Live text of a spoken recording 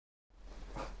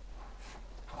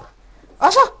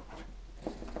Also.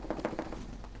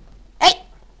 Hey.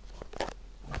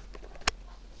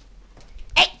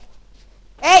 Hey.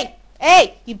 Hey.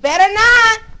 Hey. You better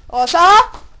not. Also.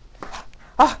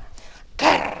 Oh.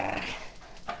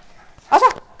 Also.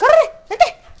 Corre. Vente.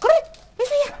 Corre.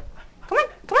 Vente ya. Come on.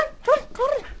 Come on. Come on.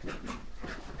 Corre.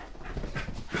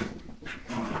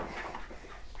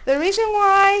 The reason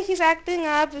why he's acting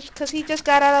up is because he just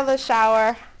got out of the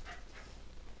shower.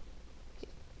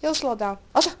 He'll slow down.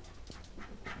 Also.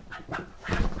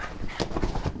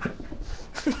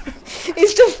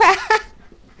 He's too fast.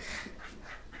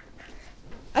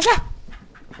 Also.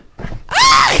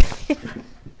 Ah!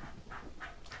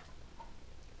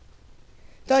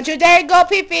 Don't you dare go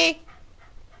pee-pee.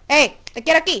 Hey, te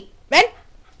quiero aquí. Ven.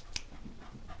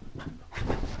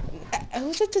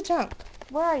 Who's it to jump?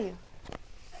 Where are you?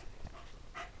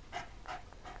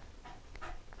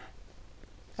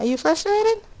 Are you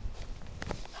frustrated?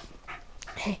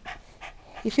 Hey,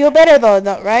 you feel better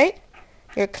though, right?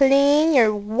 You're clean,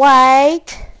 you're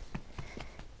white.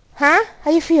 Huh?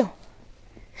 How you feel?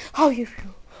 How you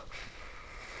feel?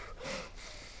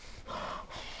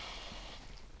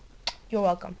 You're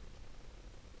welcome.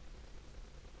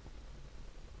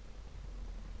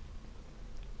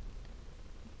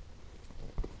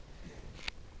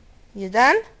 You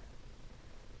done?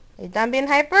 You done being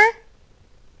hyper?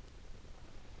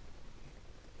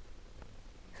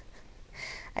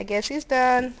 I guess he's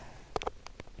done.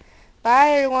 Bye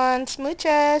everyone.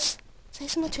 Smooches. Say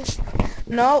smooches.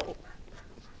 No.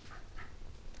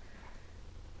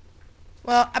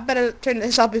 Well, I better turn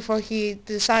this off before he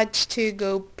decides to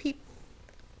go peep.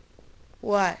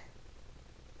 What?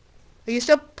 Are you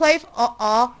still playing?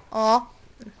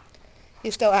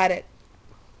 He's still at it.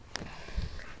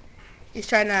 He's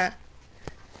trying to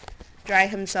dry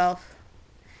himself.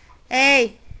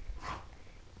 Hey.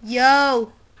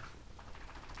 Yo.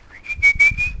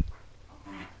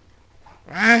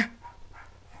 Ben?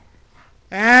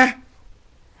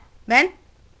 Ben?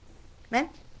 Ben?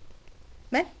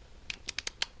 Ben?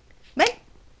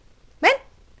 Ben?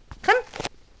 Come.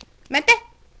 Vete.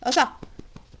 Oso.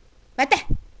 Vete.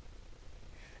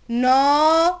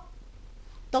 No.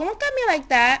 Don't look at me like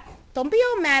that. Don't be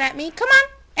all mad at me. Come on.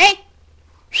 Hey.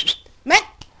 Ben.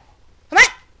 Come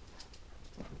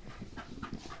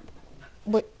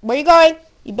on. Where you going?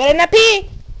 You better not pee.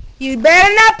 You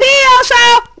better not pee,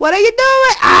 Oso. What are you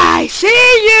doing? I see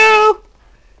you.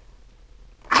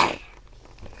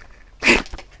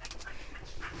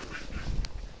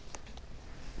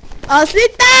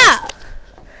 Osita!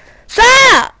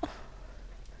 Stop!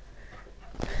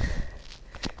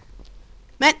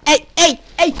 Man, hey!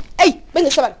 Venga,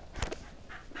 chaval.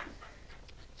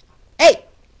 Hey!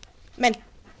 Man.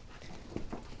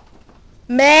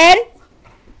 Man.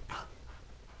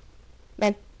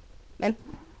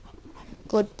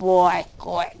 Good boy.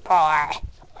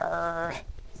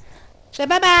 Say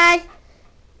bye-bye.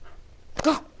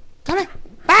 Go. Come on.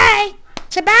 Bye.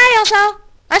 Say bye, Oso.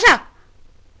 Oso.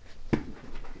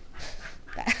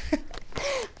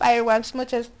 Bye, everyone.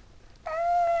 Smooches.